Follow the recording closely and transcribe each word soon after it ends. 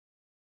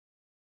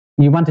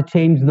You want to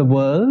change the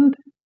world?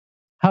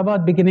 How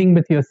about beginning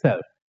with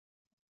yourself?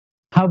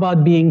 How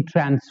about being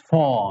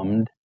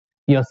transformed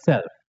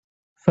yourself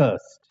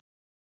first?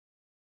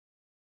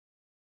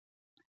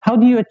 How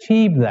do you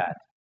achieve that?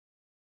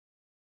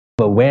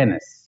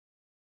 Awareness,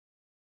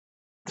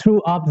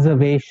 through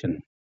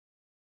observation,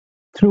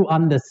 through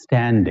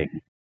understanding,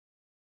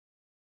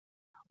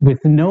 with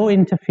no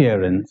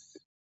interference,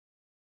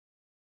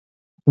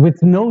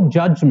 with no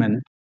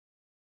judgment,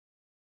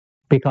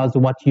 because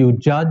what you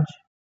judge,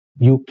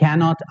 you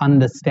cannot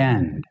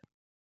understand.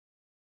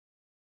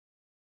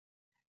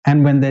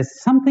 And when there's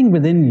something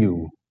within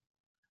you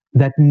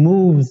that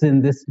moves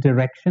in this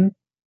direction,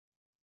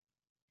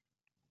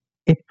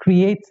 it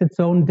creates its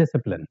own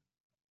discipline.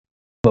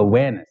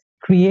 Awareness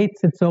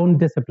creates its own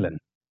discipline.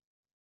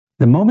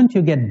 The moment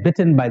you get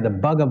bitten by the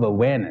bug of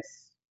awareness,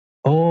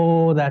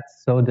 oh,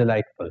 that's so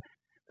delightful.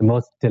 The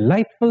most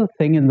delightful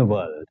thing in the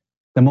world,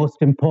 the most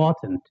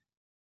important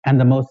and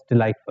the most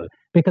delightful.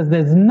 Because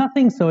there's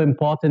nothing so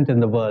important in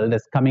the world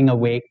as coming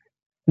awake,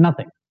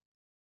 nothing.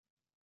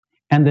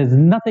 And there's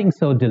nothing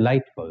so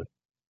delightful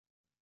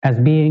as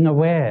being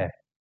aware.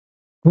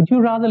 Would you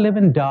rather live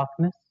in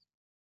darkness?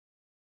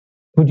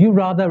 Would you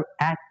rather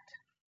act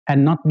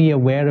and not be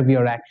aware of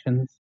your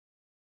actions?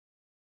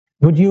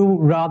 Would you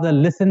rather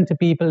listen to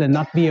people and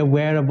not be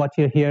aware of what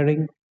you're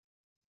hearing?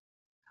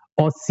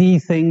 Or see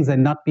things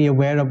and not be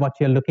aware of what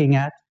you're looking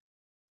at?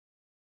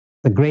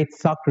 The great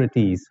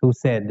Socrates, who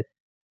said,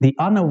 "The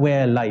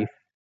unaware life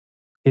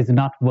is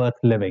not worth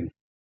living."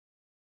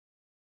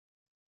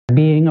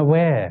 Being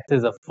aware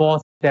is a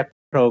 4-step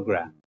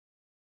program.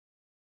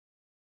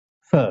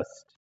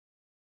 First,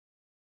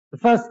 the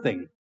first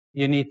thing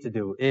you need to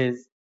do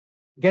is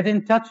get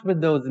in touch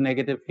with those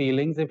negative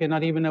feelings. If you're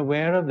not even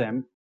aware of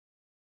them,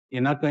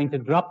 you're not going to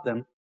drop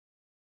them.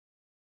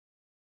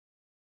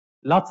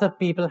 Lots of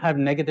people have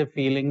negative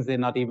feelings they're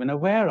not even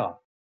aware of.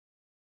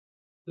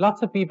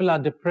 Lots of people are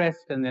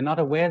depressed and they're not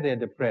aware they're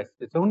depressed.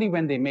 It's only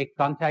when they make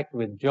contact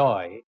with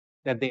joy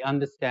that they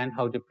understand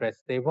how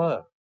depressed they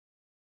were.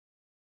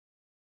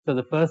 So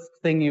the first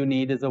thing you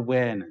need is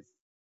awareness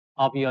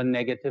of your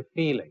negative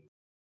feeling.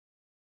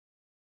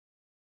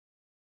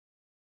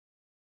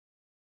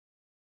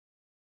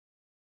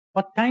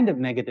 What kind of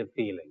negative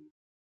feeling?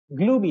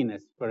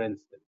 Gloominess, for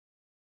instance.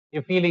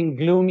 You're feeling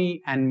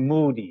gloomy and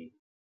moody.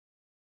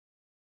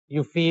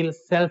 You feel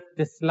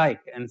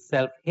self-dislike and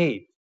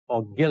self-hate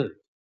or guilt.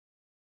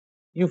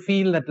 You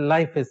feel that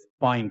life is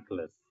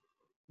pointless,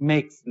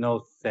 makes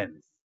no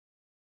sense.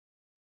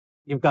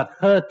 You've got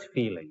hurt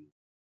feelings.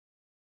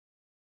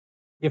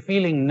 You're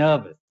feeling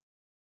nervous.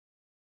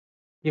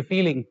 You're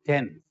feeling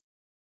tense.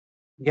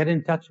 Get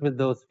in touch with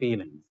those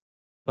feelings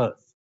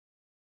first.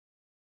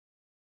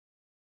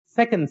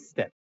 Second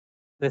step,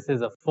 this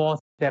is a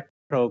 4-step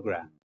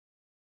program.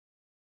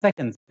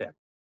 Second step,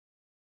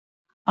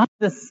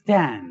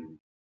 understand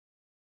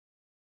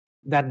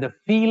that the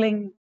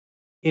feeling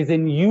is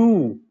in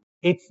you.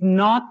 It's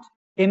not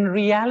in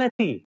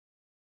reality.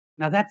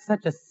 Now that's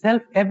such a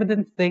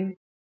self-evident thing,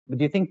 but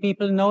do you think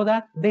people know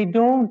that? They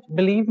don't,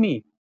 believe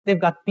me. They've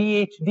got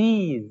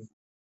PhDs.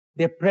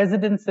 They're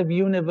presidents of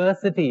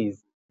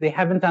universities. They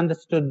haven't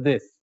understood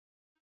this.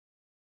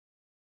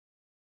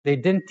 They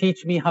didn't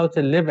teach me how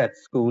to live at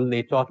school.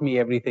 They taught me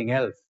everything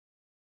else.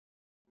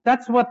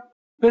 That's what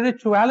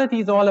spirituality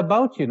is all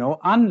about, you know,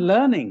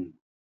 unlearning.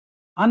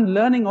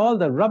 Unlearning all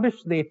the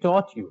rubbish they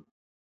taught you.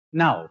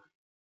 Now,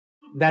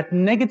 that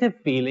negative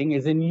feeling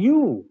is in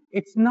you.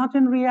 It's not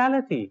in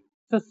reality.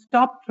 So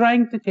stop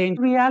trying to change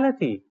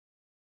reality.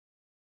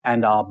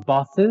 And our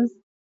bosses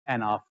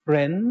and our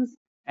friends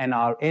and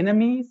our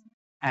enemies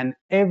and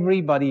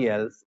everybody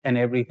else and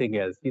everything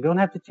else. You don't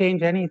have to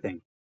change anything.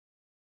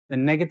 The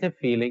negative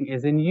feeling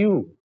is in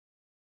you.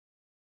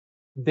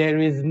 There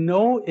is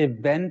no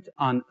event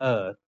on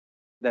earth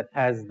that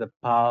has the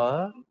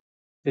power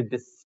to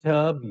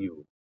disturb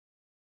you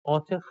or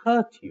to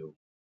hurt you.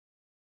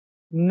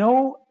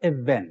 No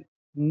event,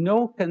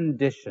 no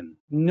condition,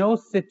 no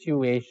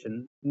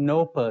situation,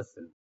 no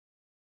person.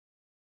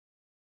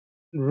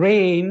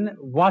 Rain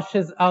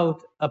washes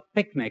out a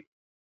picnic.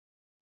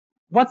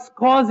 What's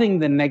causing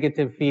the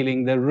negative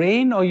feeling, the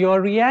rain or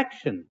your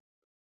reaction?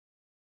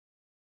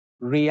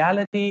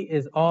 Reality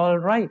is all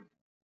right.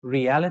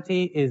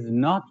 Reality is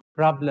not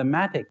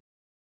problematic.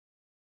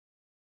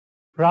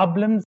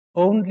 Problems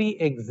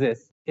only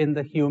exist in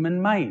the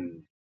human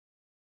mind.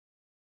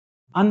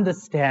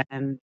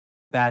 Understand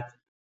that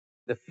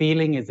the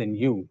feeling is in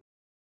you,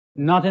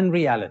 not in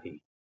reality.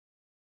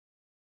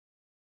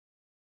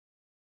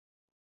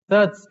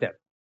 Third step,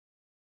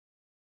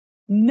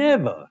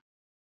 never,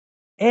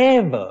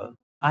 ever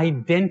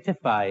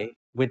identify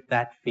with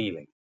that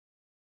feeling.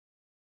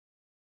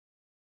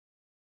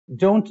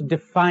 Don't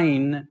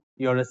define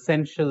your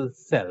essential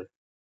self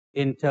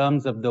in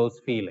terms of those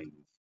feelings.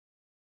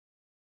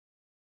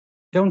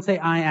 Don't say,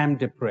 I am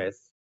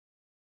depressed.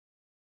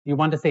 You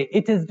want to say,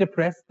 it is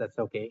depressed, that's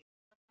okay.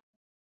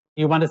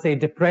 You want to say,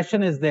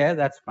 depression is there,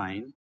 that's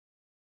fine.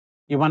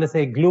 You want to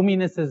say,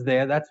 gloominess is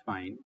there, that's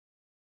fine.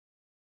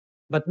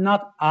 but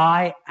not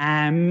I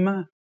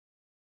am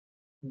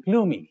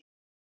gloomy.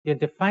 You're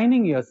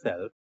defining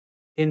yourself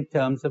in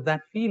terms of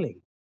that feeling.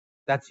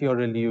 That's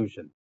your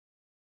illusion.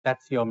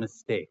 That's your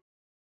mistake.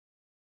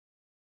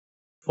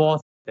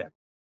 Fourth step.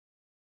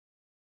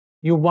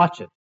 You watch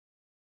it.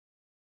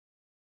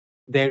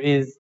 There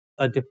is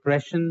a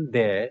depression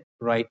there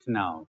right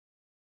now.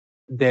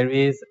 There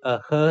is a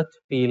hurt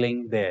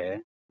feeling there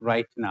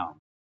right now.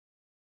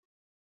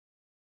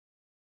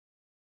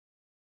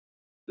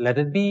 Let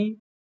it be.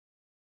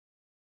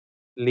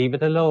 Leave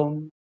it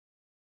alone.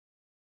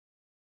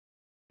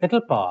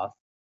 It'll pass.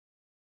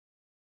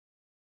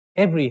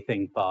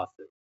 Everything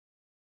passes.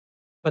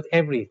 But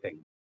everything.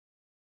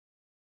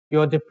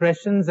 Your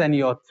depressions and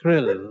your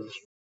thrills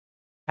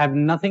have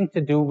nothing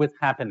to do with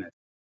happiness.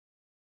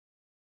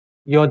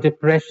 Your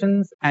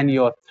depressions and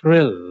your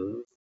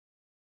thrills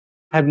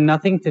have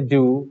nothing to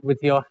do with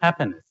your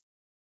happiness.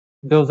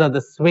 Those are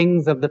the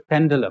swings of the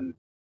pendulum.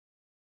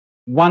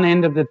 One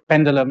end of the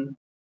pendulum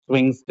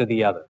swings to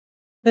the other.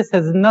 This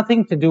has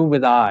nothing to do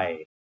with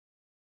I.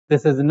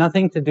 This has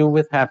nothing to do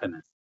with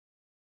happiness.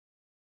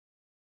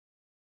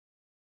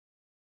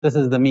 This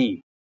is the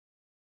me.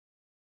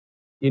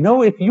 You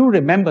know, if you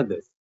remember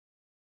this,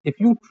 if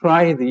you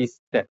try these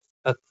steps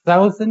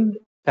 1,000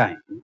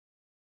 times,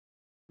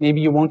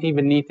 maybe you won't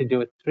even need to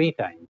do it 3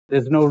 times.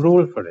 There's no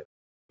rule for it.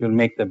 You'll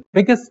make the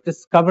biggest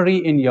discovery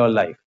in your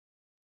life.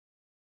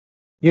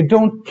 You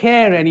don't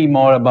care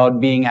anymore about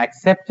being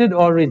accepted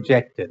or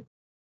rejected.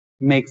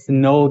 Makes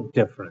no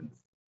difference.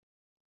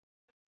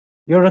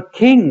 You're a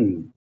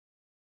king.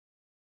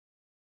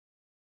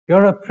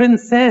 You're a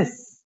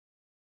princess.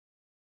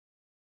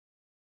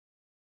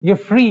 You're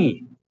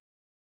free.